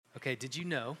Okay, did you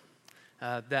know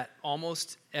that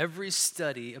almost every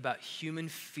study about human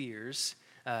fears,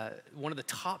 one of the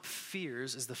top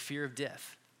fears is the fear of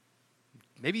death?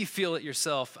 Maybe you feel it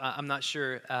yourself, I'm not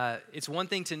sure. It's one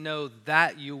thing to know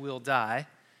that you will die.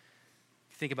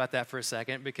 Think about that for a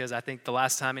second, because I think the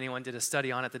last time anyone did a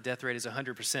study on it, the death rate is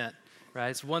 100%, right?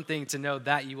 It's one thing to know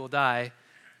that you will die.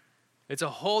 It's a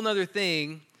whole nother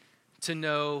thing to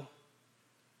know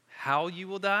how you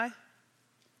will die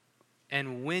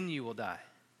and when you will die.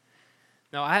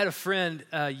 Now, I had a friend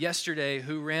yesterday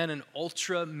who ran an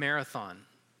ultra marathon.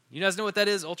 You guys know what that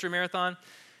is, ultra marathon?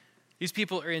 These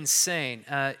people are insane.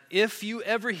 If you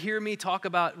ever hear me talk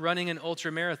about running an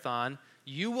ultra marathon,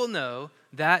 you will know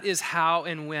that is how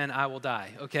and when I will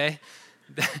die, okay?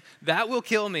 That will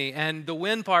kill me, and the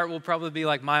when part will probably be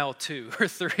like mile 2 or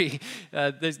 3.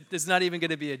 It's not even going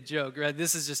to be a joke, right?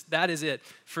 That is it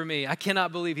for me. I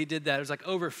cannot believe he did that. It was like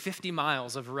over 50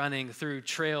 miles of running through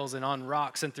trails and on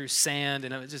rocks and through sand,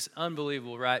 and it was just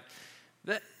unbelievable, right?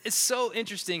 It's so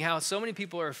interesting how so many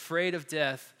people are afraid of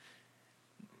death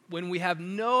when we have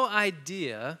no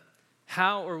idea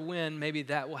how or when maybe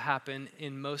that will happen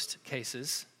in most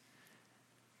cases,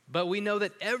 but we know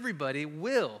that everybody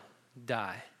will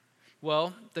die.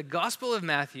 Well, the Gospel of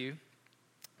Matthew,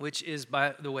 which is,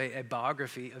 by the way, a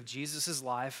biography of Jesus'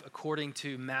 life according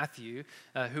to Matthew,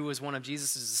 who was one of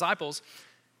Jesus' disciples,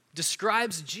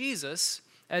 describes Jesus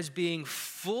as being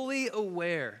fully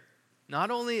aware not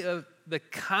only of the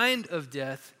kind of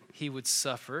death he would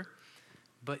suffer,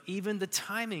 but even the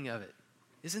timing of it.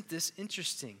 Isn't this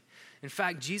interesting? In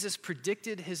fact, Jesus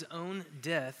predicted his own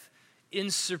death in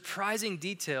surprising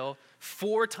detail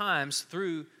 4 times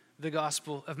through the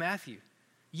Gospel of Matthew.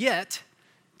 Yet,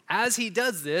 as he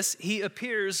does this, he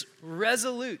appears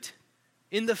resolute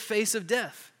in the face of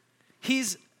death.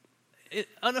 He's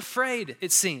unafraid,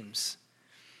 it seems.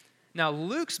 Now,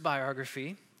 Luke's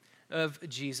biography of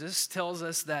Jesus tells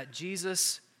us that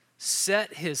Jesus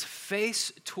set his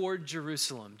face toward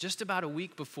Jerusalem just about a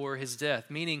week before his death,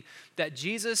 meaning that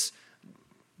Jesus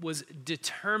was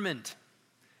determined,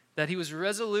 that he was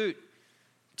resolute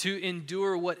to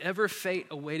endure whatever fate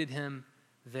awaited him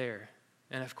there.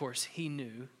 And of course, he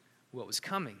knew what was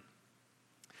coming.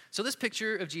 So this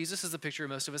picture of Jesus is the picture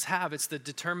most of us have. It's the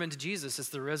determined Jesus. It's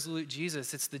the resolute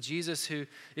Jesus. It's the Jesus who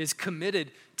is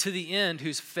committed to the end,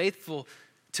 who's faithful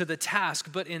to the task.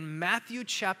 But in Matthew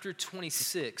chapter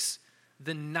 26,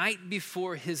 the night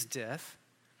before his death,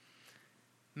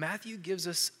 Matthew gives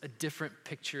us a different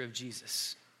picture of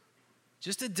Jesus.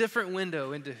 Just a different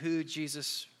window into who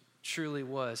Jesus truly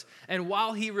was. And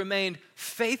while he remained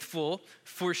faithful,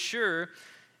 for sure,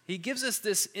 he gives us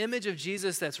this image of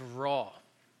Jesus that's raw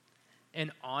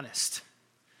and honest,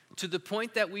 to the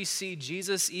point that we see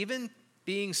Jesus even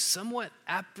being somewhat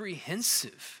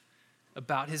apprehensive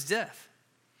about his death.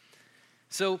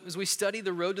 So as we study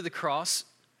the road to the cross,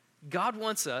 God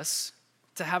wants us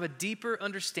to have a deeper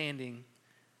understanding,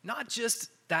 not just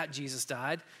that Jesus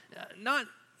died, not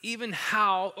even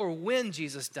how or when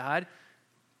Jesus died,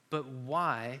 but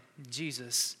why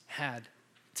Jesus had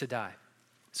to die.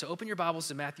 So open your Bibles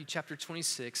to Matthew chapter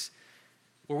 26,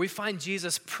 where we find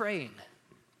Jesus praying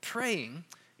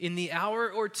in the hour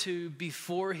or two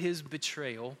before his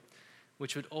betrayal,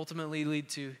 which would ultimately lead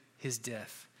to his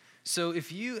death. So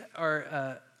if you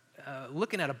are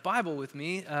looking at a Bible with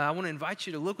me, I want to invite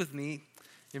you to look with me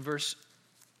in verse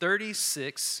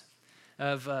 36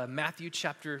 of Matthew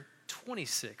chapter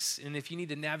 26. And if you need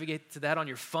to navigate to that on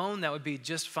your phone, that would be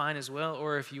just fine as well.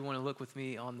 Or if you want to look with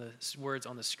me on the words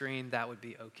on the screen, that would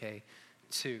be okay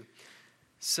too.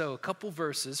 So a couple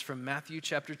verses from Matthew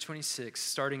chapter 26,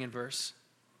 starting in verse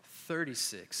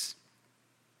 36.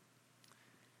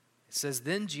 It says,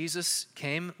 "Then Jesus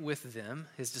came with them,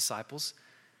 his disciples,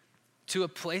 to a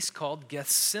place called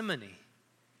Gethsemane.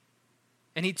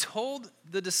 And he told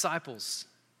the disciples,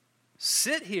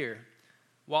 'Sit here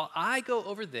while I go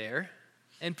over there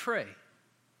and pray.'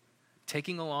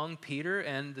 Taking along Peter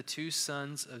and the 2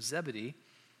 sons of Zebedee,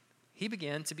 he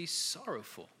began to be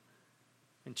sorrowful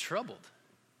and troubled.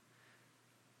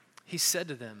 He said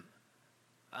to them,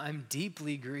 'I'm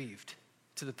deeply grieved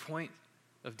to the point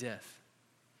of death.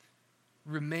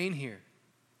 Remain here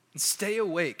and stay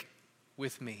awake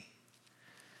with me.'"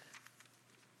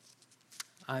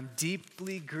 I'm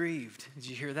deeply grieved. Did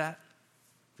you hear that?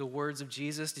 The words of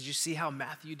Jesus. Did you see how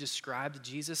Matthew described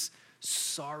Jesus?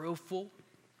 Sorrowful,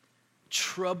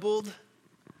 troubled.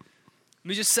 Let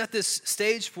me just set this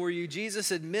stage for you. Jesus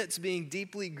admits being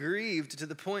deeply grieved to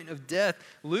the point of death.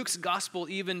 Luke's gospel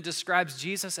even describes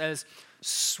Jesus as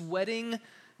sweating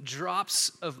drops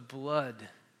of blood.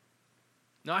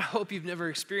 Now, I hope you've never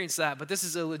experienced that, but this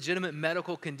is a legitimate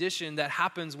medical condition that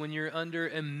happens when you're under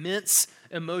immense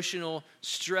emotional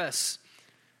stress,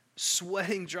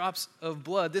 sweating drops of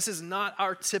blood. This is not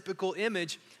our typical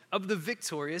image of the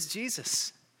victorious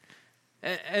Jesus.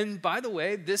 And by the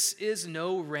way, this is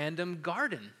no random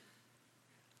garden.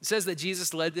 It says that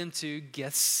Jesus led them to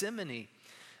Gethsemane.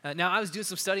 Now, I was doing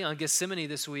some study on Gethsemane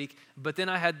this week, but then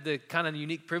I had the kind of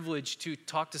unique privilege to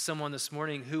talk to someone this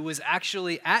morning who was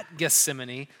actually at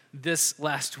Gethsemane this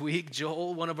last week.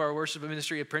 Joel, one of our worship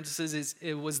ministry apprentices,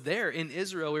 was there in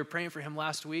Israel. We were praying for him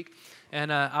last week,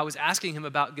 and I was asking him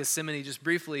about Gethsemane just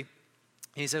briefly.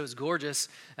 He said it was gorgeous,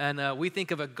 and we think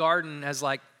of a garden as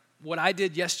like what I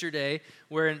did yesterday,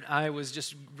 where I was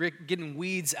just getting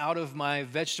weeds out of my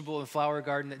vegetable and flower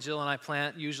garden that Jill and I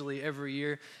plant usually every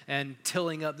year and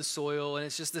tilling up the soil. And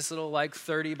it's just this little like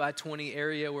 30 by 20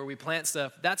 area where we plant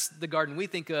stuff. That's the garden we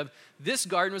think of. This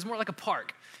garden was more like a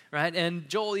park, right? And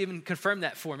Joel even confirmed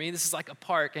that for me. This is like a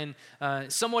park and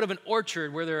somewhat of an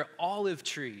orchard where there are olive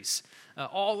trees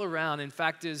all around. In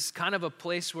fact, is kind of a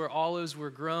place where olives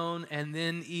were grown and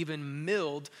then even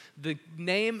milled. The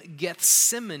name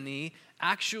Gethsemane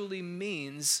actually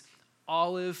means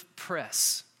olive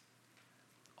press.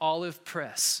 Olive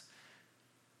press.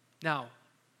 Now,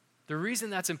 the reason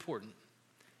that's important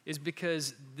is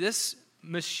because this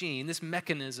machine, this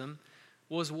mechanism,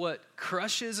 was what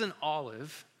crushes an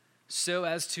olive so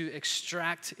as to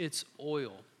extract its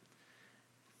oil.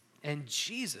 And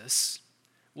Jesus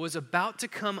was about to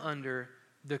come under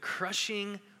the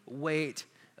crushing weight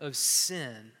of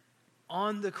sin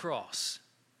on the cross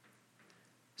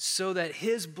so that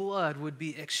his blood would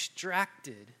be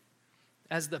extracted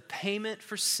as the payment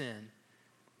for sin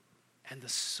and the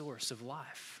source of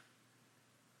life.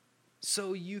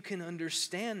 So you can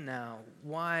understand now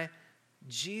why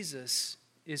Jesus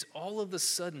is all of a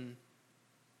sudden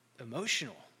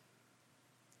emotional,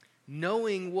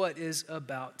 knowing what is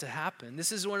about to happen.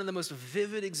 This is one of the most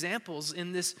vivid examples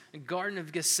in this Garden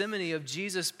of Gethsemane of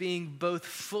Jesus being both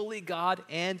fully God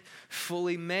and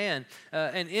fully man.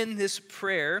 And in this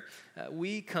prayer,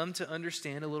 we come to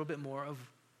understand a little bit more of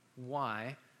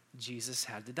why Jesus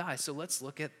had to die. So let's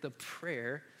look at the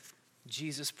prayer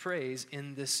Jesus prays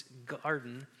in this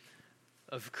garden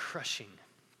of crushing.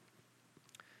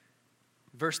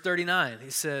 Verse 39, he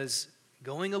says,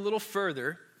 going a little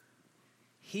further,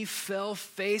 he fell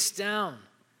face down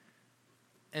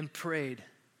and prayed,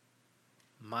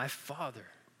 "My Father,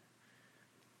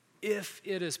 if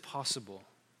it is possible,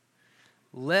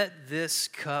 let this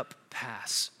cup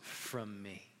pass from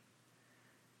me.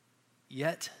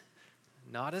 Yet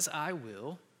not as I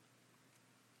will,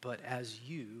 but as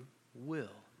you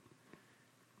will.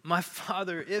 My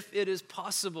Father, if it is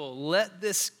possible, let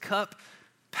this cup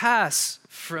pass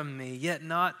from me. Yet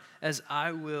not as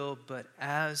I will, but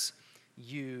as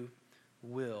you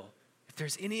will." If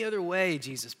there's any other way,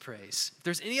 Jesus prays, if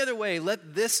there's any other way,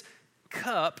 let this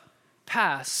cup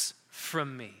pass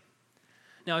from me.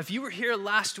 Now, if you were here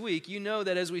last week, you know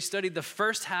that as we studied the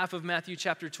first half of Matthew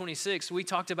chapter 26, we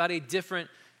talked about a different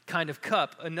kind of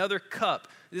cup, another cup.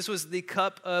 This was the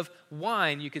cup of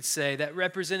wine, you could say, that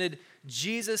represented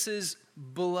Jesus'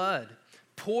 blood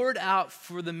poured out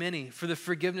for the many, for the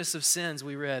forgiveness of sins,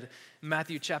 we read in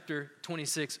Matthew chapter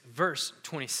 26, verse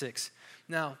 26.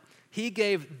 Now, he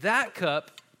gave that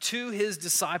cup to his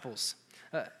disciples.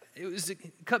 It was a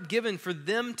cup given for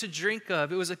them to drink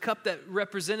of. It was a cup that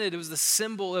represented, it was the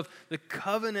symbol of the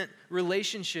covenant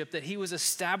relationship that he was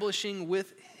establishing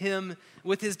with him,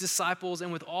 with his disciples,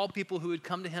 and with all people who would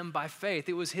come to him by faith.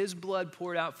 It was his blood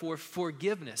poured out for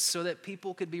forgiveness so that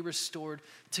people could be restored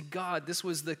to God. This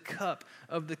was the cup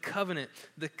of the covenant,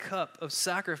 the cup of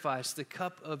sacrifice, the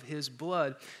cup of his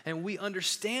blood. And we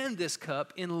understand this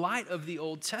cup in light of the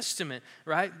Old Testament,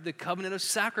 right? The covenant of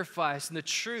sacrifice and the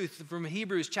truth from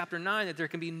Hebrews chapter 9 that there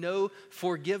can be no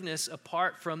forgiveness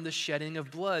apart from the shedding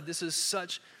of blood. This is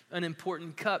such an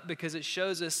important cup because it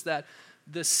shows us that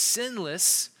the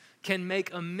sinless can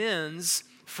make amends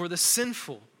for the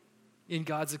sinful in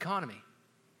God's economy.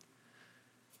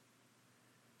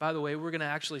 By the way, we're going to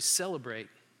actually celebrate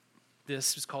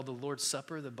this. It's called the Lord's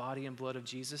Supper, the body and blood of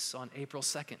Jesus, on April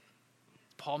 2nd,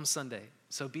 Palm Sunday.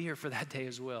 So be here for that day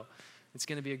as well. It's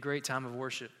going to be a great time of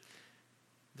worship.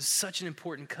 This is such an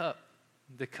important cup,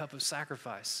 the cup of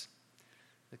sacrifice,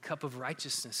 the cup of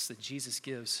righteousness that Jesus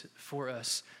gives for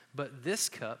us. But this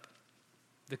cup,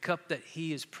 the cup that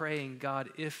he is praying, God,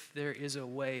 if there is a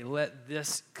way, let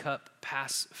this cup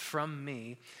pass from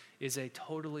me, is a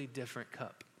totally different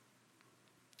cup.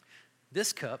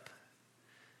 This cup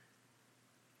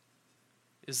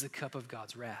is the cup of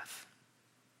God's wrath.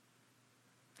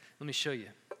 Let me show you.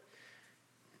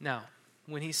 Now,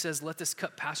 when he says, let this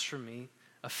cup pass from me,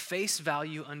 a face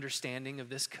value understanding of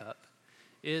this cup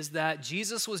is that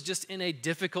Jesus was just in a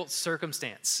difficult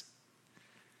circumstance.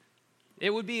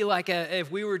 It would be like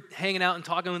if we were hanging out and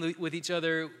talking with each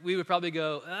other, we would probably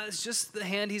go, it's just the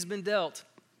hand he's been dealt.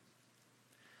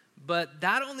 But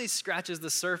that only scratches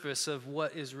the surface of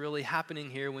what is really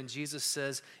happening here when Jesus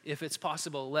says, if it's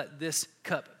possible, let this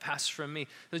cup pass from me.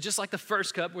 So just like the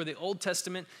first cup where the Old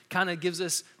Testament kind of gives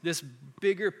us this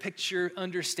bigger picture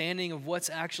understanding of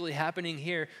what's actually happening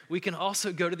here, we can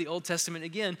also go to the Old Testament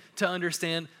again to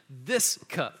understand this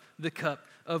cup, the cup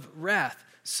of wrath.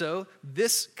 So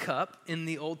this cup in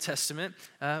the Old Testament,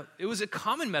 it was a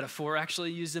common metaphor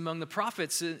actually used among the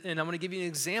prophets. And I'm going to give you an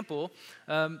example.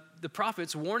 The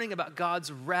prophets warning about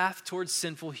God's wrath towards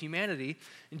sinful humanity.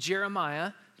 In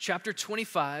Jeremiah chapter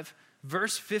 25,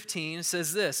 verse 15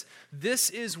 says this, "This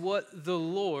is what the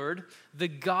Lord, the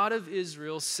God of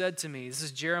Israel, said to me." This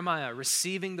is Jeremiah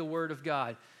receiving the word of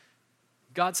God.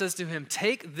 God says to him,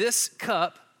 "Take this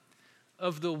cup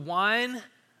of the wine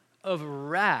of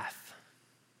wrath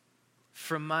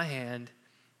from my hand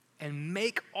and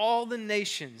make all the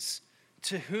nations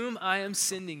to whom I am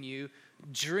sending you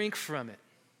drink from it."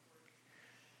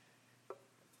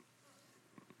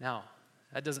 Now,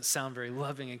 that doesn't sound very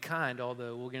loving and kind,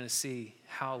 although we're going to see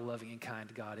how loving and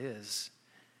kind God is.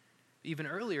 Even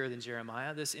earlier than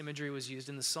Jeremiah, this imagery was used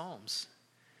in the Psalms.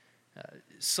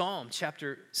 Psalm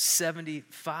chapter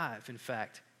 75, in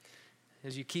fact.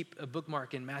 As you keep a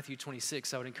bookmark in Matthew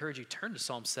 26, I would encourage you to turn to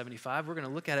Psalm 75. We're going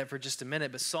to look at it for just a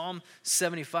minute, but Psalm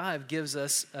 75 gives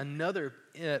us another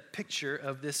picture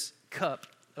of this cup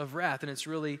of wrath, and it's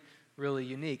really, really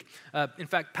unique. In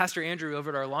fact, Pastor Andrew over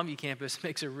at our Longview campus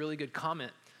makes a really good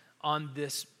comment on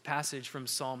this passage from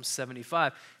Psalm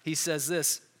 75. He says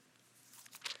this,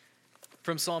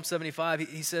 from Psalm 75,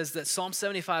 he says that Psalm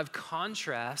 75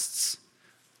 contrasts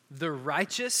the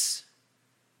righteous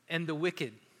and the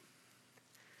wicked.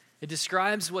 It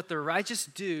describes what the righteous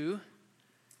do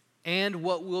and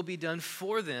what will be done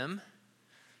for them.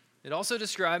 It also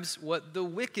describes what the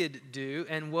wicked do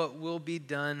and what will be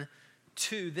done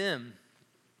to them.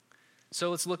 So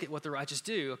let's look at what the righteous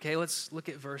do. Okay, let's look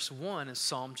at verse 1 of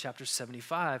Psalm chapter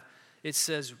 75. It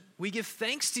says, "We give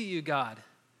thanks to you, God.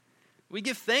 We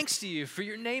give thanks to you, for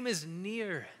your name is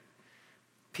near.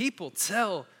 People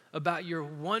tell about your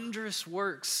wondrous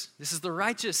works." This is the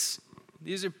righteous.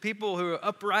 These are people who are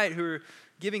upright, who are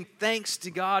giving thanks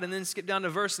to God. And then skip down to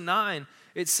verse 9.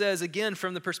 It says, again,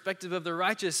 from the perspective of the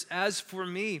righteous, "As for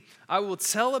me, I will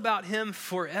tell about him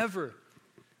forever.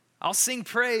 I'll sing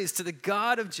praise to the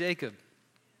God of Jacob."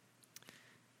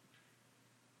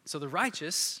 So the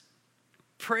righteous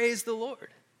praise the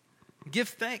Lord. Give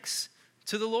thanks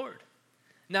to the Lord.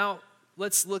 Now,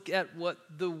 let's look at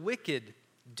what the wicked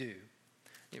do.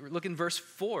 Look in verse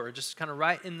 4, just kind of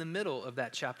right in the middle of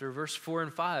that chapter, verse 4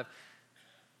 and 5.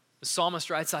 The psalmist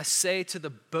writes, "I say to the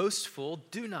boastful,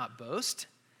 do not boast,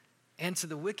 and to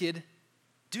the wicked,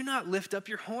 do not lift up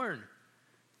your horn.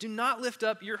 Do not lift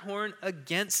up your horn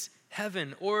against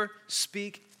heaven or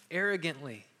speak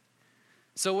arrogantly."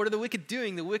 So what are the wicked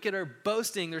doing? The wicked are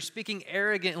boasting. They're speaking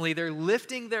arrogantly. They're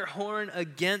lifting their horn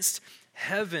against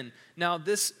heaven. Now,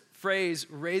 this phrase,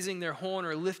 raising their horn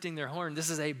or lifting their horn, this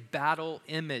is a battle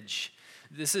image.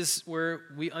 This is where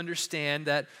we understand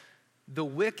that the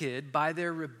wicked, by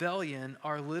their rebellion,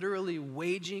 are literally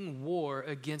waging war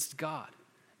against God.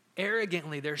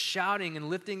 Arrogantly, they're shouting and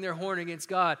lifting their horn against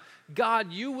God.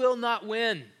 "God, you will not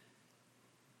win,"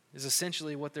 is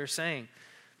essentially what they're saying.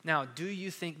 Now, do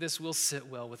you think this will sit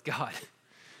well with God?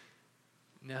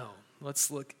 No.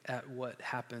 Let's look at what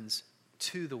happens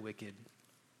to the wicked.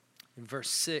 In verse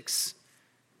 6,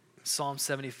 Psalm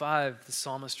 75, the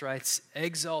psalmist writes,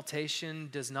 "Exaltation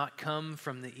does not come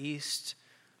from the east,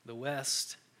 the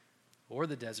west, or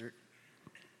the desert,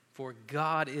 for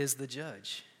God is the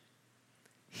judge.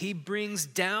 He brings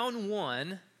down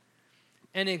one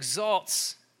and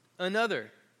exalts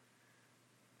another.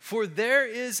 For there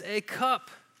is a cup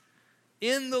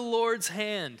in the Lord's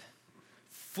hand,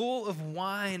 full of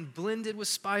wine blended with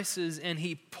spices, and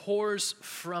he pours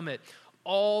from it.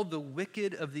 All the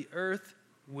wicked of the earth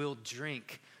will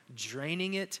drink,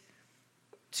 draining it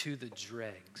to the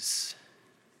dregs."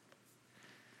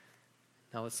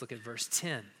 Now let's look at verse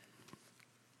 10.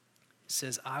 It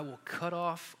says, "I will cut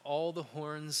off all the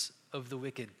horns of the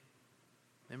wicked."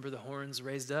 Remember the horns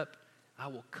raised up? I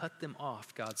will cut them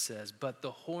off, God says. "But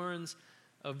the horns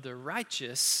of the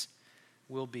righteous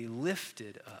will be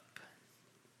lifted up."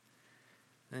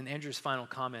 And Andrew's final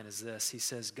comment is this. He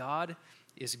says, God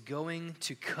is going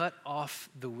to cut off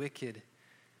the wicked,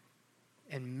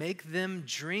 and make them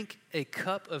drink a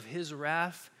cup of his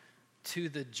wrath to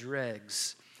the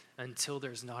dregs until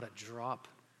there's not a drop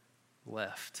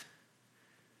left.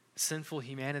 Sinful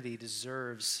humanity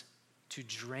deserves to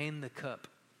drain the cup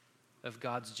of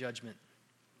God's judgment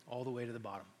all the way to the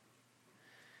bottom.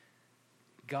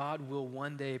 God will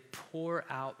one day pour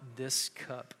out this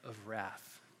cup of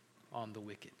wrath on the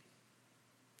wicked.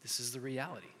 This is the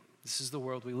reality. This is the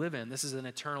world we live in. This is an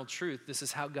eternal truth. This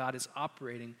is how God is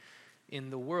operating in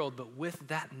the world. But with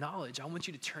that knowledge, I want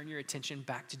you to turn your attention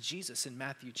back to Jesus in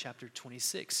Matthew chapter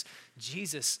 26.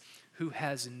 Jesus, who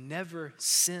has never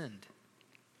sinned.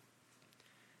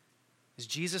 Is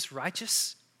Jesus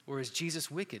righteous or is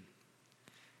Jesus wicked?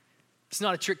 It's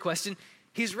not a trick question.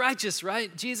 He's righteous,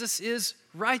 right? Jesus is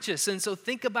righteous. And so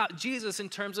think about Jesus in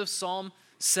terms of Psalm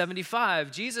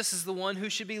 75. Jesus is the one who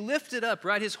should be lifted up,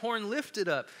 right? His horn lifted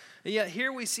up. And yet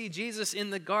here we see Jesus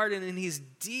in the garden, and he's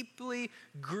deeply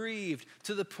grieved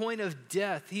to the point of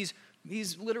death. He's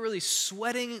literally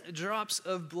sweating drops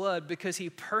of blood because he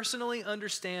personally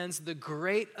understands the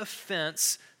great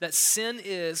offense that sin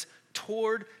is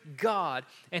toward God.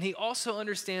 And he also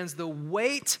understands the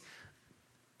weight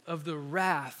of the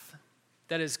wrath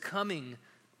that is coming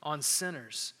on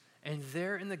sinners. And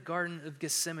there in the Garden of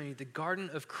Gethsemane, the garden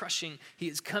of crushing, he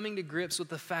is coming to grips with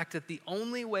the fact that the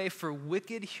only way for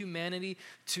wicked humanity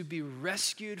to be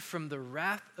rescued from the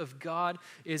wrath of God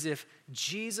is if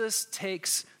Jesus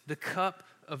takes the cup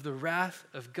of the wrath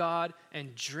of God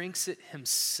and drinks it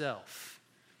himself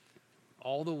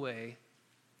all the way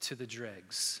to the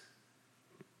dregs.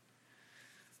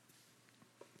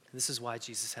 This is why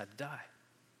Jesus had to die.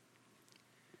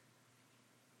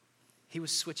 He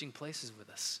was switching places with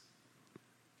us.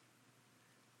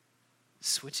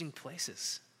 Switching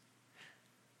places.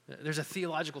 There's a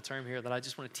theological term here that I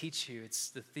just want to teach you. It's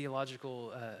the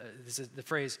theological, this is the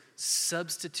phrase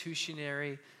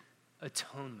substitutionary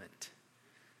atonement.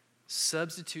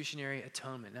 Substitutionary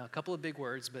atonement. Now, a couple of big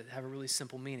words, but have a really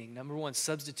simple meaning. Number one,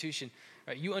 substitution.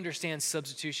 Right, you understand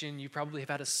substitution. You probably have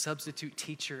had a substitute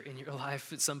teacher in your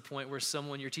life at some point where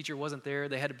your teacher wasn't there.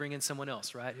 They had to bring in someone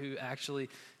else, right, who actually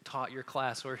taught your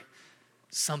class or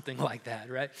something like that,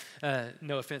 right?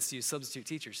 No offense to you substitute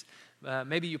teachers.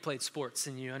 Maybe you played sports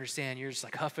and you understand you're just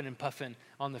like huffing and puffing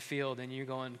on the field and you're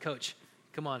going, Coach,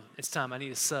 come on, it's time. I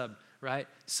need a sub, right?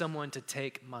 Someone to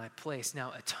take my place.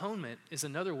 Now, atonement is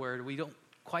another word we don't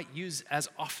quite use as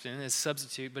often as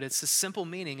substitute, but it's a simple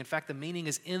meaning. In fact, the meaning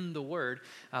is in the word.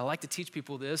 I like to teach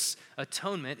people this.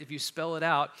 Atonement, if you spell it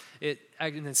out,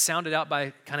 and then sound it out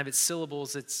by kind of its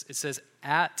syllables, it says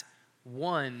at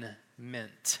one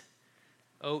meant.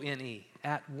 O-N-E,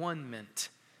 at one meant.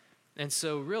 And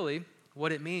so really,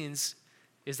 what it means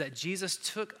is that Jesus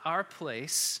took our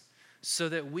place so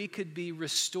that we could be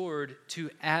restored to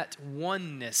at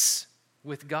oneness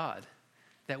with God,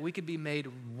 that we could be made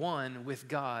one with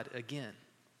God again.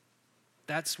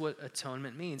 That's what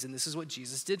atonement means, and this is what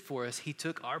Jesus did for us. He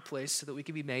took our place so that we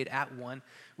could be made at one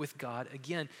with God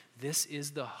again. This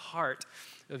is the heart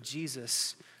of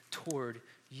Jesus toward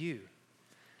you.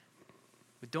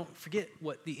 But don't forget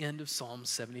what the end of Psalm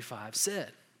 75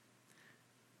 said.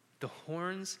 The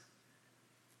horns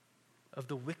of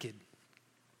the wicked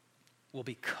will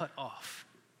be cut off,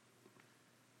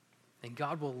 and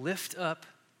God will lift up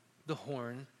the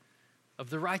horn of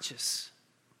the righteous.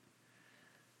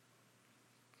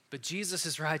 But Jesus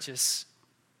is righteous,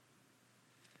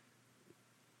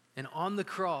 and on the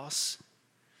cross,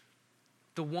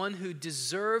 the one who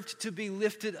deserved to be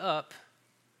lifted up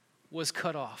was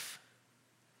cut off,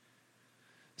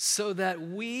 so that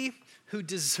we who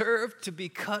deserve to be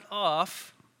cut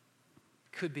off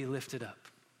could be lifted up.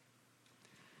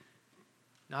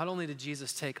 Not only did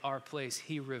Jesus take our place,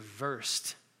 he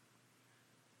reversed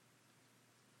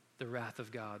the wrath of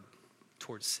God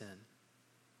towards sin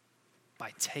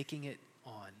by taking it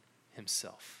on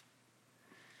himself.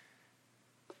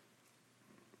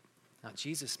 Now,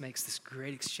 Jesus makes this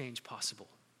great exchange possible.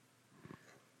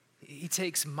 He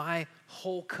takes my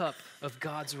whole cup of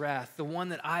God's wrath, the one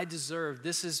that I deserve.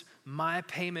 This is my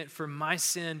payment for my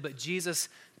sin, but Jesus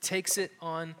takes it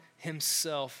on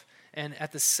himself. And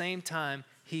at the same time,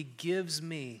 he gives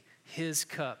me his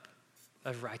cup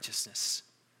of righteousness.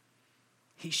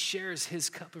 He shares his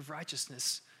cup of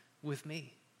righteousness with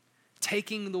me.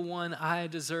 Taking the one I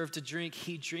deserve to drink,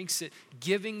 he drinks it.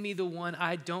 Giving me the one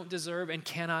I don't deserve and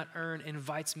cannot earn,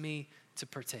 invites me to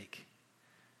partake.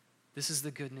 This is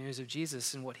the good news of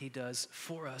Jesus and what he does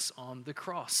for us on the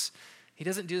cross. He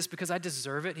doesn't do this because I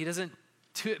deserve it. He doesn't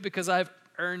do it because I've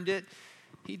earned it.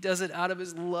 He does it out of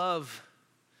his love.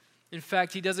 In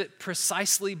fact, he does it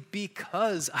precisely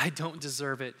because I don't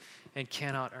deserve it. and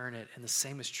cannot earn it. And the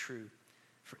same is true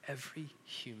for every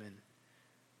human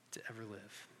to ever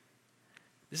live.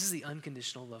 This is the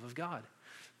unconditional love of God.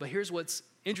 But here's what's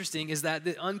interesting is that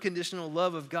the unconditional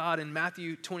love of God in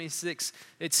Matthew 26,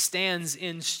 it stands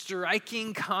in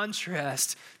striking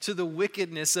contrast to the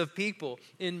wickedness of people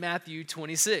in Matthew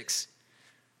 26.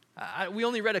 We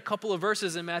only read a couple of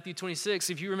verses in Matthew 26.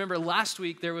 If you remember last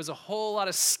week, there was a whole lot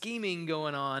of scheming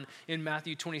going on in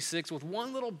Matthew 26 with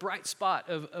one little bright spot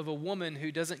of a woman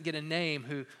who doesn't get a name,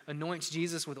 who anoints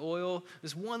Jesus with oil.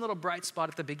 There's one little bright spot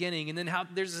at the beginning. And then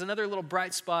there's another little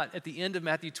bright spot at the end of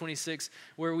Matthew 26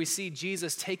 where we see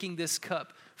Jesus taking this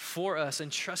cup for us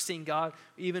and trusting God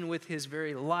even with his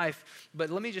very life.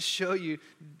 But let me just show you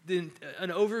an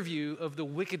overview of the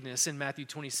wickedness in Matthew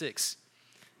 26.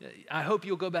 I hope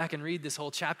you'll go back and read this whole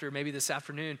chapter, maybe this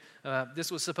afternoon.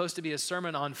 This was supposed to be a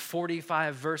sermon on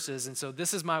 45 verses, and so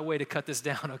this is my way to cut this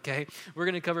down, okay? We're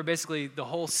going to cover basically the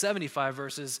whole 75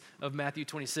 verses of Matthew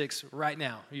 26 right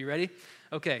now. Are you ready?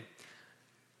 Okay.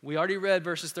 We already read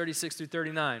verses 36 through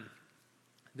 39.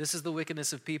 This is the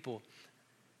wickedness of people.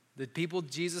 The people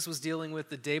Jesus was dealing with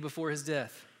the day before his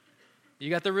death. You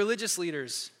got the religious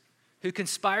leaders who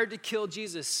conspired to kill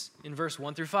Jesus in verse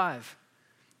 1 through 5.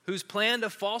 Whose plan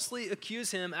to falsely accuse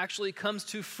him actually comes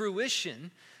to fruition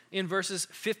in verses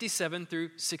 57 through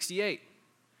 68,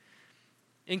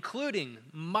 including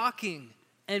mocking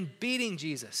and beating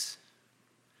Jesus.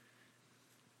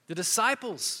 The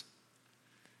disciples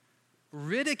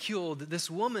ridiculed this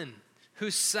woman who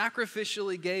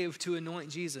sacrificially gave to anoint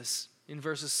Jesus in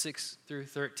verses 6 through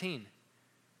 13.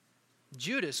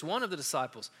 Judas, one of the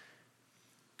disciples,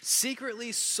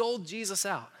 secretly sold Jesus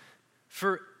out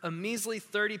for a measly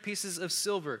 30 pieces of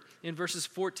silver in verses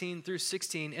 14 through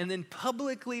 16, and then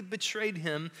publicly betrayed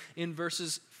him in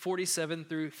verses 47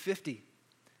 through 50.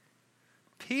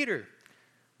 Peter,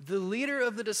 the leader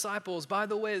of the disciples, by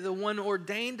the way, the one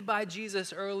ordained by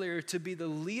Jesus earlier to be the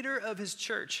leader of his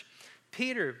church,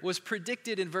 Peter was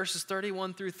predicted in verses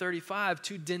 31 through 35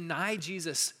 to deny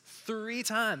Jesus 3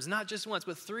 times, not just once,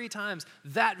 but 3 times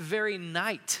that very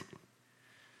night.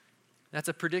 That's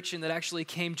a prediction that actually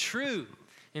came true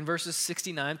in verses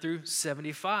 69 through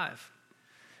 75.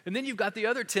 And then you've got the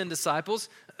other 10 disciples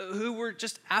who were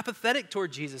just apathetic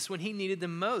toward Jesus when he needed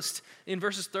them most. In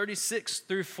verses 36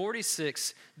 through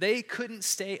 46, they couldn't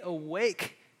stay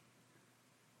awake.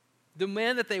 The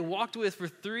man that they walked with for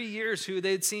 3 years, who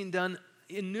they'd seen done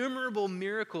innumerable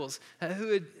miracles,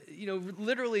 who had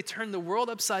literally turned the world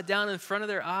upside down in front of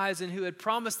their eyes, and who had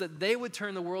promised that they would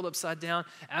turn the world upside down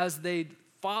as they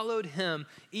followed him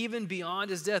even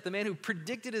beyond his death. The man who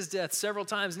predicted his death several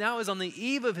times now is on the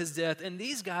eve of his death, and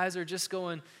these guys are just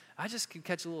going, I just could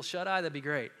catch a little shut-eye, that'd be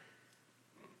great.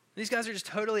 These guys are just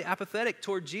totally apathetic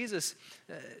toward Jesus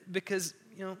because,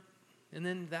 and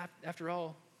then that, after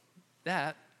all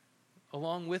that,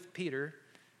 along with Peter,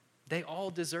 they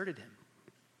all deserted him.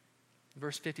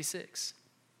 Verse 56.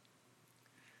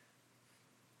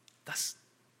 That's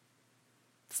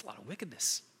a lot of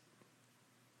wickedness.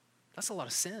 That's a lot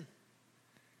of sin.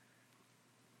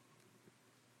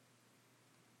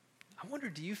 I wonder,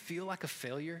 do you feel like a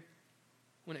failure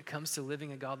when it comes to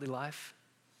living a godly life?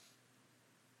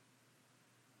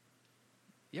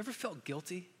 You ever felt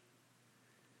guilty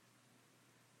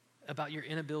about your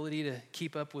inability to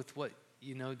keep up with what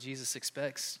Jesus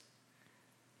expects?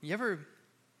 You ever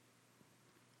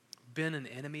been an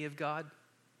enemy of God?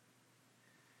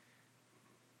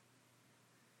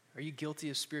 Are you guilty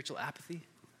of spiritual apathy?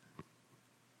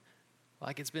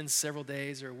 Like it's been several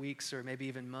days or weeks or maybe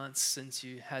even months since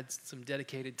you had some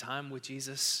dedicated time with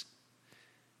Jesus,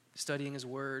 studying his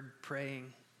word,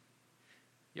 praying.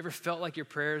 You ever felt like your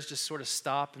prayers just sort of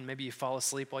stop and maybe you fall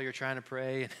asleep while you're trying to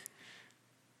pray?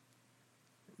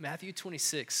 Matthew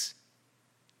 26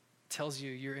 tells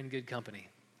you you're in good company.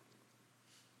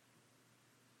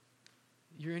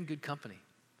 You're in good company.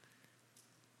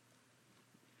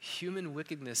 Human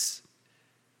wickedness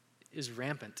is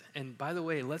rampant. And by the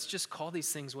way, let's just call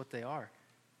these things what they are.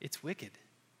 It's wicked.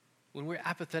 When we're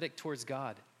apathetic towards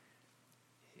God,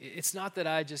 it's not that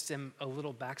I just am a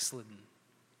little backslidden.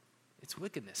 It's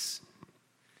wickedness.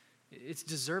 It's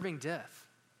deserving death.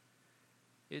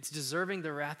 It's deserving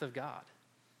the wrath of God.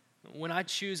 When I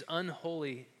choose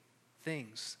unholy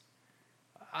things,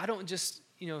 I don't just,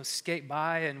 skate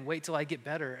by and wait till I get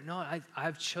better. No,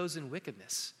 I've chosen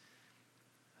wickedness.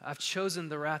 I've chosen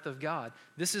the wrath of God.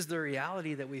 This is the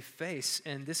reality that we face,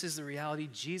 and this is the reality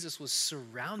Jesus was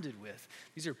surrounded with.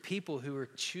 These are people who are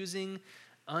choosing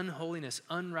unholiness,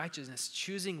 unrighteousness,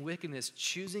 choosing wickedness,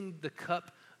 choosing the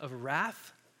cup of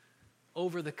wrath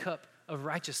over the cup of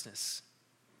righteousness.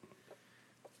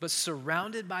 But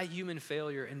surrounded by human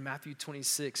failure in Matthew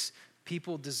 26,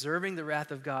 people deserving the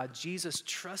wrath of God, Jesus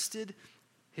trusted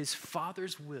his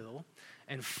Father's will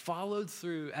and followed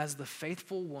through as the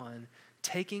faithful one,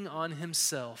 taking on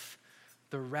himself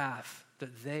the wrath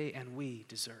that they and we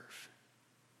deserve.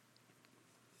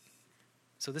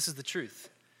 So this is the truth.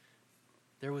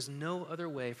 There was no other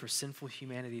way for sinful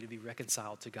humanity to be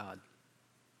reconciled to God.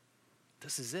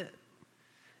 This is it.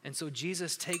 And so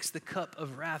Jesus takes the cup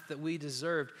of wrath that we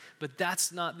deserved, but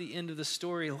that's not the end of the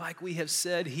story. Like we have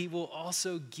said, he will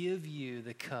also give you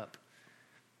the cup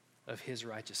of his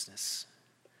righteousness.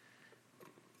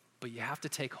 But you have to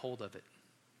take hold of it.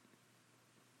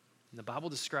 And the Bible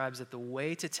describes that the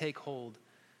way to take hold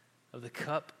of the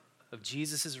cup of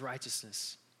Jesus'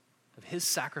 righteousness, of his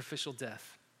sacrificial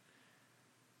death,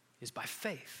 is by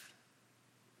faith.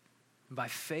 And by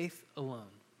faith alone.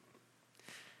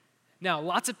 Now,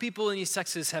 lots of people in East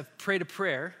Texas have prayed a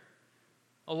prayer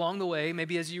along the way,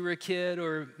 maybe as you were a kid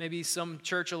or maybe some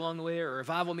church along the way or a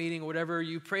revival meeting or whatever.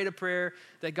 You prayed a prayer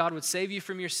that God would save you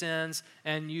from your sins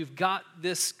and you've got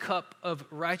this cup of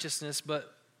righteousness.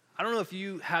 But I don't know if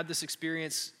you had this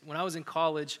experience when I was in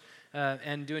college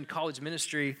and doing college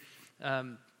ministry.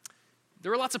 There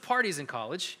were lots of parties in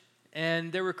college.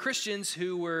 And there were Christians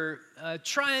who were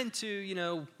trying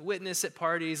to, witness at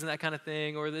parties and that kind of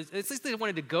thing, or at least they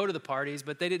wanted to go to the parties,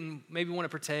 but they didn't maybe want to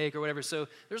partake or whatever. So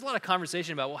there's a lot of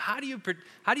conversation about, well, how do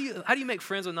you make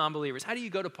friends with non-believers? How do you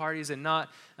go to parties and not,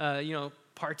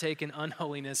 partake in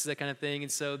unholiness, that kind of thing?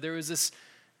 And so there was this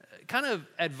kind of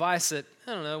advice that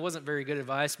I don't know, it wasn't very good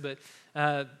advice, but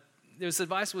this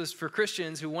advice was for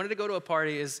Christians who wanted to go to a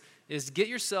party is get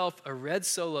yourself a red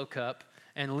Solo cup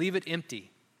and leave it empty.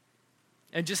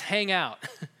 And just hang out.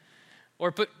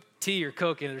 Or put tea or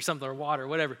Coke in it or something, or water,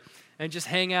 whatever. And just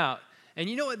hang out. And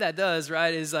you know what that does,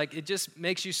 right? Is like it just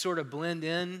makes you sort of blend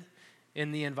in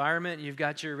the environment. You've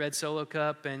got your red Solo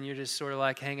cup and you're just sort of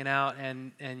like hanging out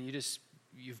and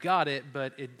you've got it,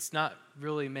 but it's not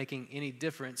really making any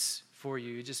difference for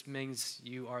you. It just means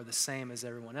you are the same as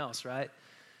everyone else, right?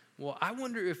 Well, I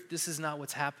wonder if this is not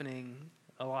what's happening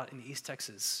a lot in East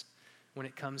Texas when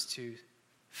it comes to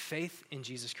faith in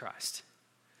Jesus Christ.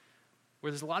 Where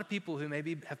there's a lot of people who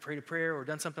maybe have prayed a prayer or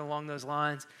done something along those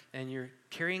lines, and you're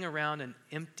carrying around an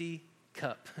empty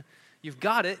cup. You've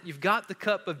got it. You've got the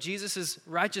cup of Jesus'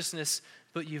 righteousness,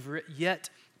 but you've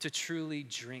yet to truly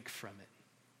drink from it.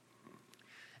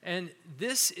 And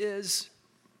this is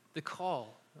the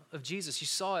call of Jesus. You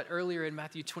saw it earlier in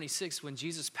Matthew 26 when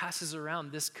Jesus passes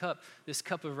around this cup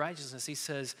of righteousness. He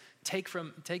says, take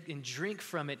and drink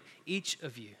from it, each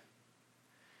of you.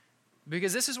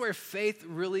 Because this is where faith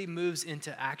really moves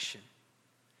into action.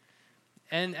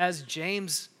 And as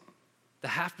James, the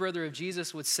half-brother of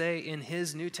Jesus, would say in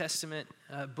his New Testament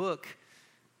book,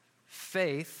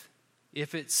 faith,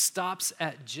 if it stops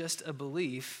at just a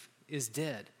belief, is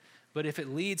dead. But if it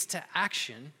leads to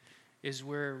action, is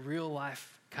where real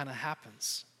life kind of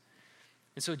happens.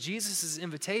 And so Jesus'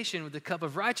 invitation with the cup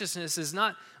of righteousness is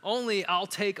not only I'll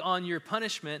take on your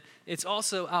punishment, it's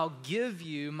also I'll give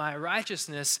you my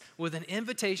righteousness with an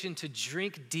invitation to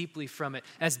drink deeply from it.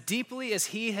 As deeply as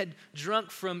he had drunk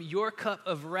from your cup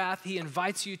of wrath, he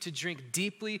invites you to drink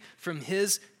deeply from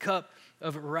his cup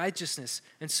of righteousness.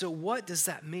 And so what does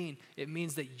that mean? It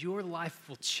means that your life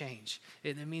will change.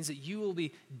 It means that you will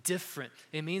be different.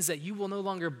 It means that you will no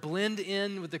longer blend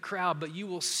in with the crowd, but you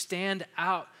will stand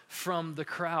out from the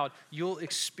crowd. You'll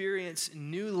experience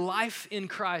new life in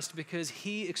Christ because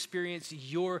he experienced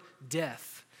your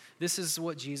death. This is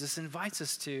what Jesus invites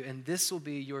us to, and this will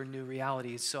be your new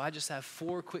reality. So I just have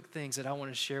 4 quick things that I want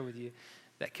to share with you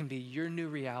that can be your new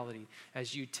reality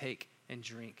as you take and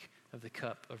drink of the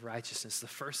cup of righteousness. The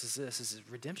first is this, is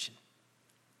redemption.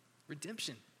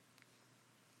 Redemption.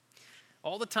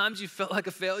 All the times you felt like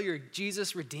a failure,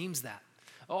 Jesus redeems that.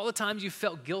 All the times you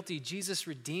felt guilty, Jesus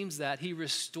redeems that. He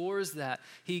restores that.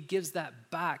 He gives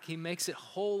that back. He makes it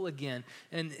whole again.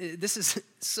 And this is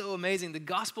so amazing. The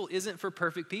gospel isn't for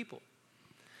perfect people.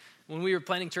 When we were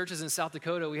planting churches in South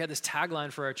Dakota, we had this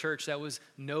tagline for our church that was,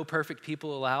 "No perfect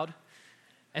people allowed."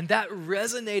 And that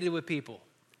resonated with people.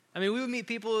 I mean, we would meet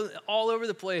people all over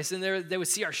the place, and they would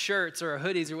see our shirts or our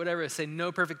hoodies or whatever and say,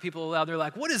 "No perfect people allowed." They're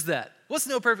like, "What is that? What's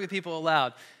no perfect people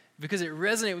allowed?" Because it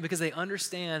resonates, because they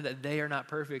understand that they are not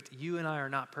perfect. You and I are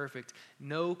not perfect.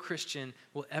 No Christian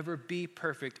will ever be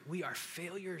perfect. We are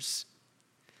failures.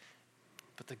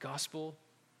 But the gospel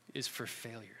is for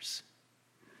failures.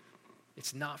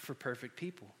 It's not for perfect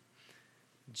people.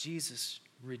 Jesus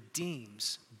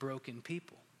redeems broken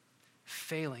people,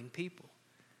 failing people.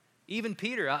 Even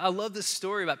Peter. I love this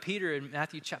story about Peter in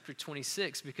Matthew chapter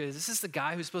 26 because this is the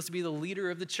guy who's supposed to be the leader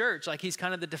of the church. Like he's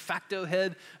kind of the de facto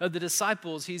head of the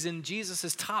disciples. He's in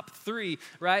Jesus' top 3,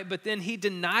 right? But then he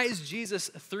denies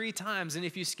Jesus 3 times. And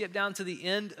if you skip down to the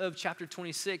end of chapter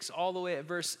 26, all the way at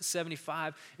verse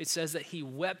 75, it says that he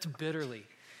wept bitterly.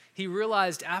 He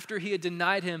realized after he had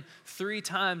denied him 3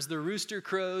 times, the rooster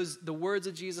crows, the words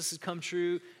of Jesus had come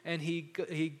true, and he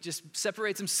just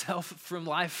separates himself from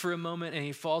life for a moment, and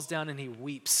he falls down and he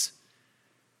weeps.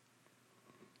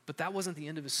 But that wasn't the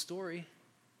end of his story.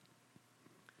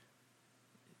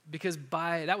 Because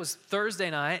that was Thursday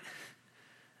night.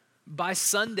 By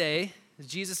Sunday,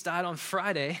 Jesus died on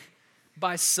Friday.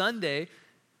 By Sunday,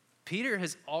 Peter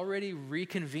has already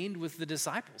reconvened with the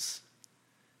disciples.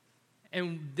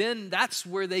 And then that's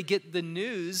where they get the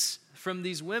news from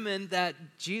these women that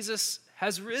Jesus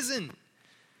has risen.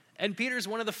 And Peter's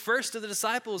one of the first of the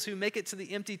disciples who make it to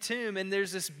the empty tomb. And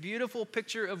there's this beautiful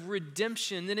picture of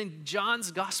redemption. Then in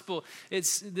John's gospel,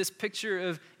 it's this picture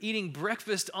of eating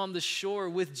breakfast on the shore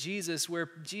with Jesus,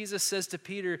 where Jesus says to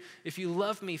Peter, if you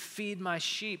love me, feed my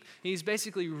sheep. And he's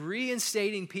basically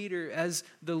reinstating Peter as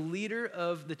the leader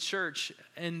of the church.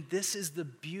 And this is the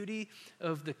beauty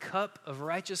of the cup of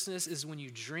righteousness, is when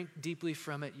you drink deeply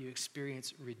from it, you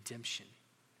experience redemption.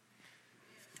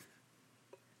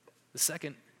 The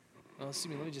second, let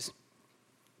me just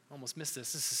almost miss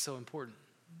this. This is so important.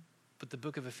 But the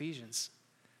book of Ephesians,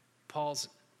 Paul's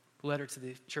letter to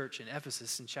the church in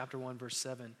Ephesus in chapter 1, verse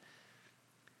 7,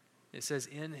 it says,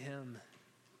 in him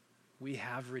we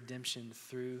have redemption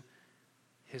through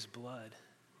his blood,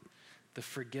 the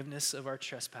forgiveness of our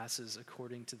trespasses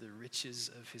according to the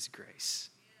riches of his grace.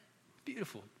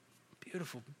 Beautiful,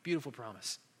 beautiful, beautiful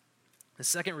promise. The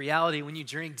second reality when you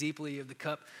drink deeply of the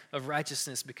cup of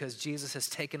righteousness because Jesus has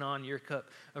taken on your cup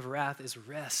of wrath is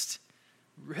rest.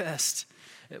 Rest,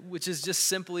 which is just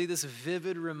simply this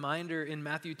vivid reminder in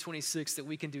Matthew 26 that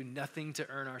we can do nothing to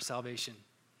earn our salvation.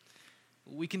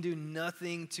 We can do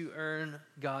nothing to earn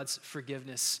God's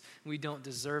forgiveness. We don't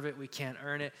deserve it. We can't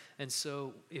earn it. And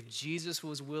so if Jesus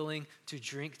was willing to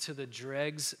drink to the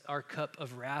dregs our cup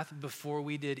of wrath before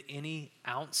we did any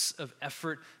ounce of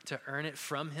effort to earn it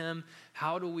from him,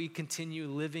 how do we continue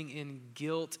living in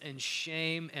guilt and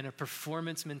shame and a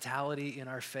performance mentality in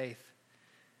our faith?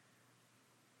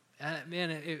 And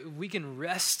man, if we can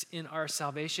rest in our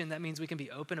salvation, that means we can be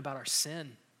open about our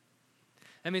sin.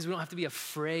 That means we don't have to be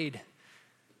afraid.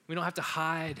 We don't have to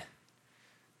hide.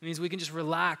 It means we can just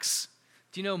relax.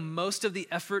 Do you know most of the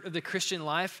effort of the Christian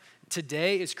life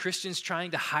today is Christians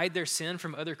trying to hide their sin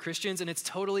from other Christians, and it's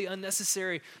totally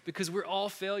unnecessary because we're all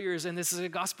failures, and this is a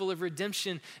gospel of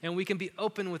redemption, and we can be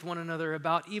open with one another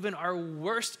about even our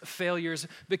worst failures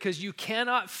because you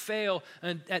cannot fail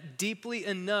at deeply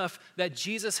enough that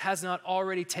Jesus has not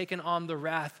already taken on the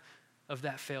wrath of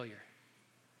that failure.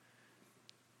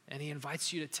 And he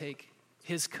invites you to take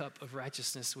his cup of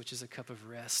righteousness, which is a cup of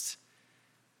rest.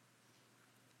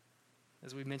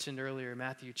 As we mentioned earlier,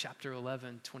 Matthew chapter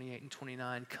 11, 28 and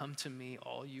 29, come to me,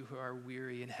 all you who are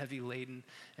weary and heavy laden,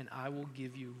 and I will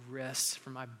give you rest.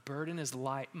 For my burden is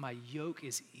light, my yoke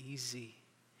is easy.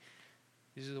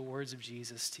 These are the words of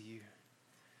Jesus to you.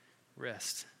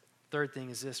 Rest. Third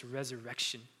thing is this,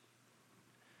 resurrection.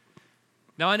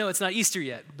 Now, I know it's not Easter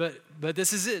yet, but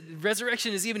this is it.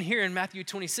 Resurrection is even here in Matthew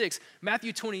 26.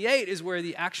 Matthew 28 is where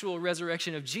the actual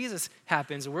resurrection of Jesus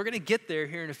happens, and we're going to get there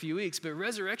here in a few weeks, but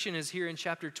resurrection is here in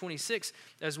chapter 26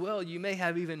 as well. You may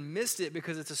have even missed it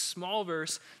because it's a small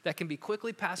verse that can be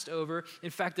quickly passed over. In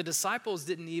fact, the disciples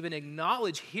didn't even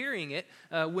acknowledge hearing it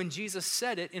when Jesus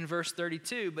said it in verse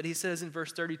 32, but he says in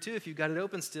verse 32, if you've got it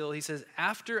open still, he says,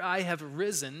 after I have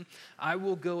risen, I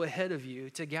will go ahead of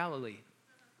you to Galilee.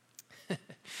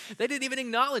 They didn't even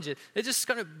acknowledge it. They just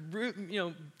kind of,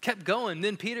 kept going.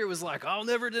 Then Peter was like, I'll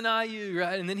never deny you,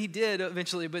 right? And then he did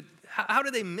eventually. But how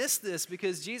did they miss this?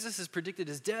 Because Jesus has predicted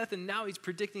his death, and now he's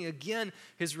predicting again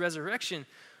his resurrection.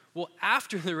 Well,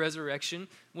 after the resurrection,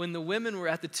 when the women were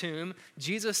at the tomb,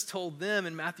 Jesus told them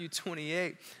in Matthew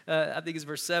 28, I think it's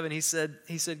verse 7, he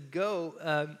said,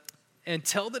 go and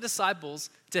tell the disciples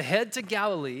to head to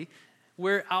Galilee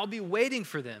where I'll be waiting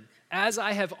for them, as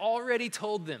I have already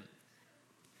told them.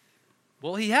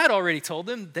 Well, he had already told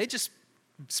them. They just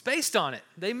spaced on it.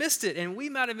 They missed it. And we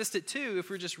might have missed it too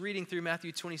if we're just reading through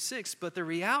Matthew 26. But the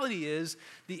reality is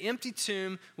the empty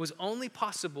tomb was only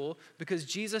possible because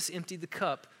Jesus emptied the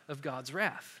cup of God's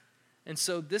wrath. And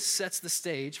so this sets the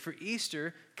stage for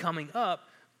Easter coming up,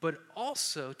 but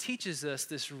also teaches us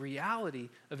this reality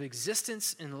of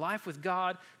existence in life with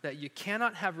God, that you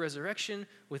cannot have resurrection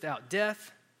without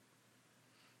death.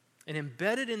 And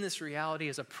embedded in this reality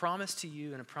is a promise to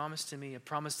you and a promise to me, a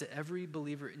promise to every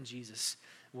believer in Jesus.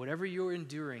 Whatever you're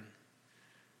enduring,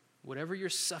 whatever you're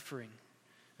suffering,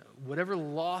 whatever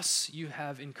loss you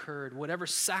have incurred, whatever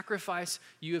sacrifice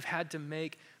you have had to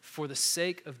make for the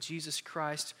sake of Jesus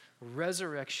Christ,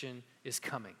 resurrection is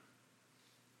coming.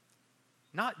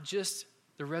 Not just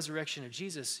the resurrection of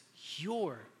Jesus,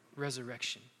 your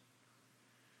resurrection.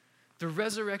 The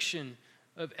resurrection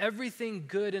of everything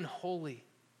good and holy.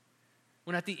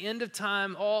 When at the end of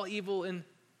time, all evil and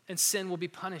sin will be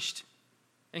punished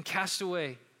and cast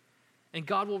away, and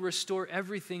God will restore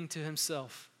everything to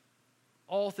himself.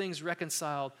 All things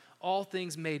reconciled, all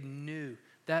things made new.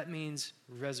 That means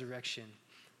resurrection.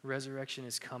 Resurrection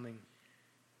is coming.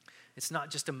 It's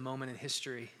not just a moment in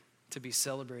history to be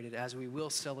celebrated, as we will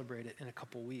celebrate it in a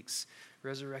couple weeks.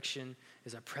 Resurrection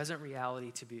is a present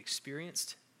reality to be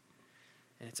experienced,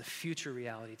 and it's a future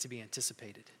reality to be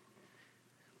anticipated.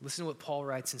 Listen to what Paul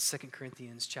writes in 2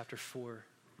 Corinthians chapter 4,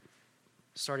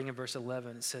 starting in verse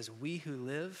 11. It says, "We who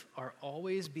live are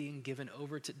always being given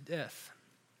over to death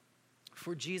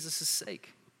for Jesus'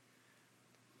 sake,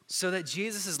 so that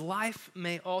Jesus' life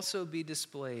may also be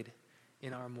displayed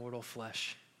in our mortal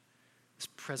flesh." This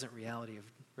present reality of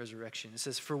resurrection. It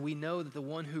says, "For we know that the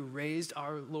one who raised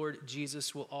our Lord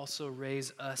Jesus will also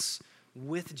raise us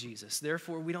with Jesus.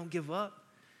 Therefore, we don't give up.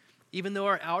 Even though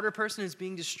our outer person is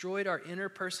being destroyed, our inner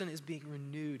person is being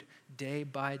renewed day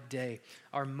by day.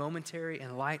 Our momentary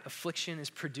and light affliction is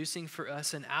producing for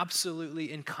us an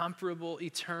absolutely incomparable,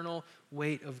 eternal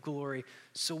weight of glory.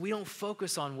 So we don't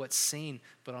focus on what's seen,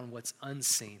 but on what's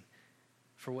unseen.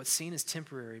 For what's seen is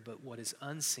temporary, but what is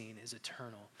unseen is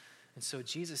eternal." And so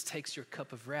Jesus takes your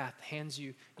cup of wrath, hands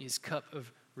you his cup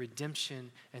of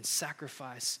redemption and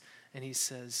sacrifice, and he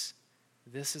says,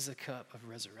 this is a cup of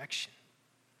resurrection.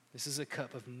 This is a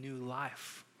cup of new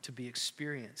life to be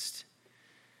experienced.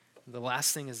 The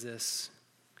last thing is this,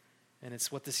 and it's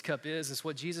what this cup is. It's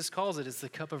what Jesus calls it. It's the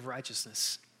cup of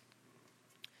righteousness.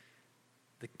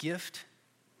 The gift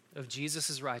of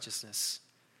Jesus' righteousness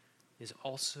is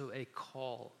also a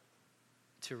call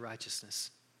to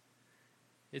righteousness.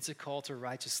 It's a call to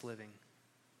righteous living.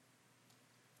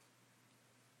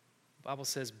 The Bible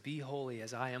says, "Be holy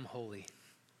as I am holy."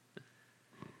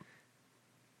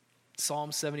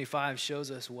 Psalm 75 shows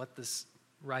us what this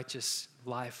righteous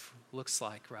life looks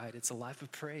like, right? It's a life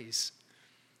of praise.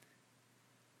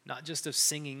 Not just of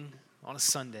singing on a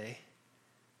Sunday,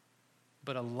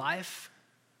 but a life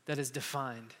that is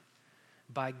defined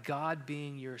by God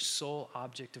being your sole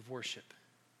object of worship,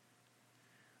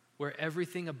 where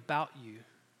everything about you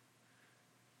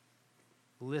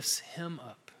lifts him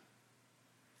up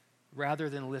rather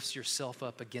than lifts yourself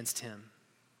up against him.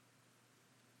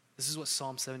 This is what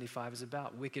Psalm 75 is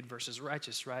about, wicked versus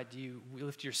righteous, right? Do you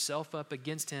lift yourself up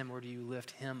against him, or do you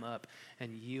lift him up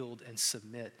and yield and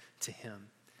submit to him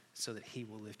so that he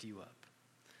will lift you up?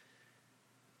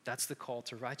 That's the call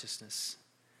to righteousness.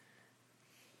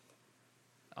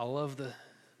 I love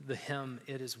the hymn,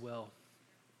 "It Is Well."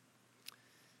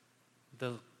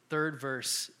 The third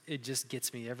verse, it just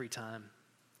gets me every time.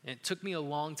 And it took me a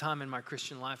long time in my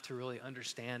Christian life to really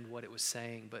understand what it was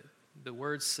saying, but the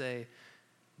words say,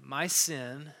 "My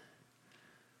sin,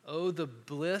 oh, the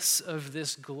bliss of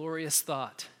this glorious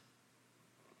thought."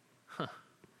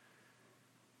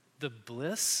 The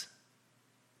bliss,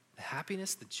 the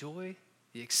happiness, the joy,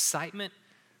 the excitement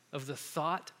of the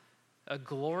thought, a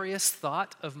glorious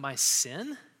thought of my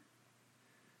sin?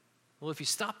 Well, if you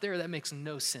stop there, that makes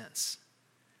no sense.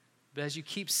 But as you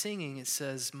keep singing, it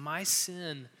says, "My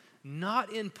sin,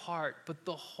 not in part, but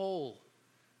the whole."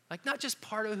 Like not just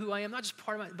part of who I am, not just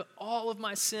part of my, but all of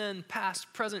my sin,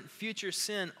 past, present, future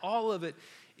sin, all of it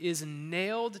is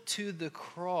nailed to the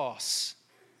cross,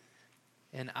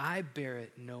 and I bear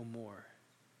it no more.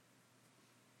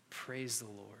 Praise the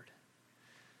Lord.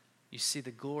 You see,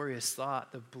 the glorious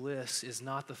thought, the bliss, is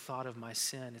not the thought of my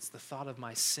sin. It's the thought of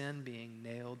my sin being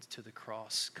nailed to the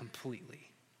cross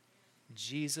completely.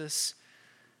 Jesus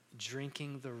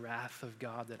drinking the wrath of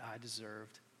God that I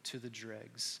deserved to the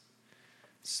dregs,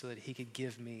 so that he could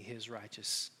give me his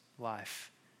righteous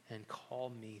life and call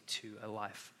me to a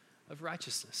life of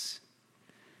righteousness.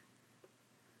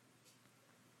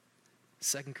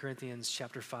 2 Corinthians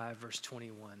chapter 5, verse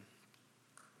 21.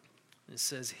 It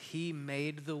says, "He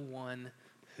made the one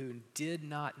who did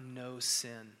not know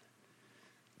sin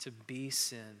to be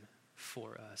sin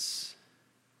for us,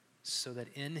 so that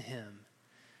in him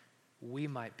we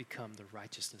might become the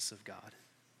righteousness of God."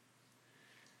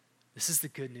 This is the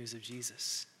good news of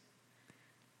Jesus.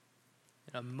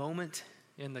 In a moment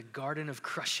in the garden of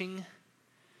crushing,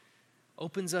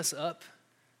 opens us up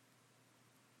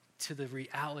to the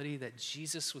reality that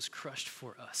Jesus was crushed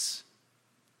for us.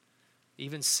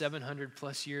 Even 700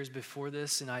 plus years before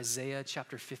this, in Isaiah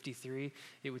chapter 53,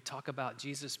 it would talk about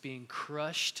Jesus being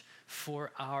crushed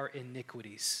for our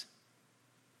iniquities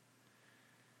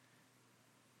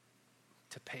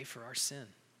to pay for our sin.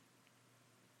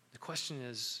 The question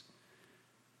is,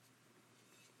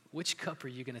 which cup are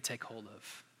you going to take hold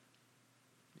of?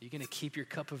 Are you going to keep your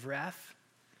cup of wrath?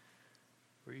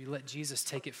 Or you let Jesus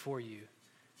take it for you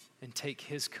and take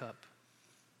his cup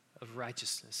of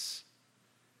righteousness,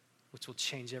 which will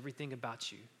change everything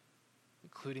about you,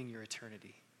 including your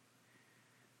eternity?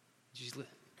 Just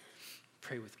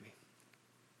pray with me.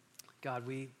 God,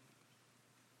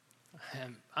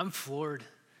 I'm floored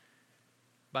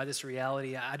by this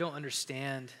reality. I don't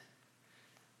understand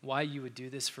why you would do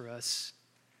this for us.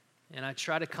 And I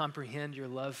try to comprehend your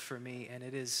love for me, and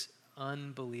it is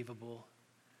unbelievable.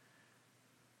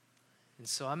 And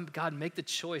so God, make the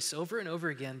choice over and over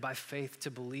again by faith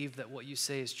to believe that what you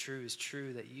say is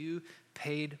true, that you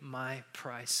paid my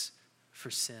price for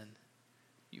sin.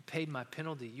 You paid my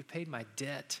penalty. You paid my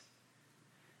debt.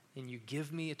 And you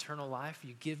give me eternal life.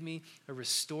 You give me a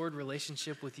restored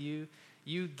relationship with you.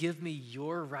 You give me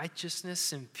your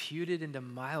righteousness imputed into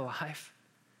my life.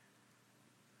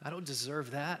 I don't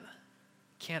deserve that.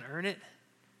 Can't earn it.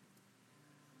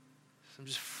 So I'm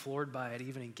just floored by it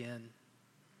even again.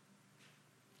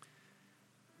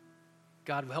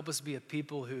 God, help us be a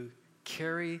people who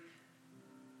carry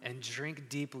and drink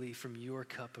deeply from your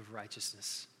cup of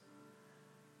righteousness.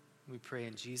 We pray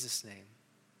in Jesus' name,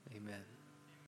 amen.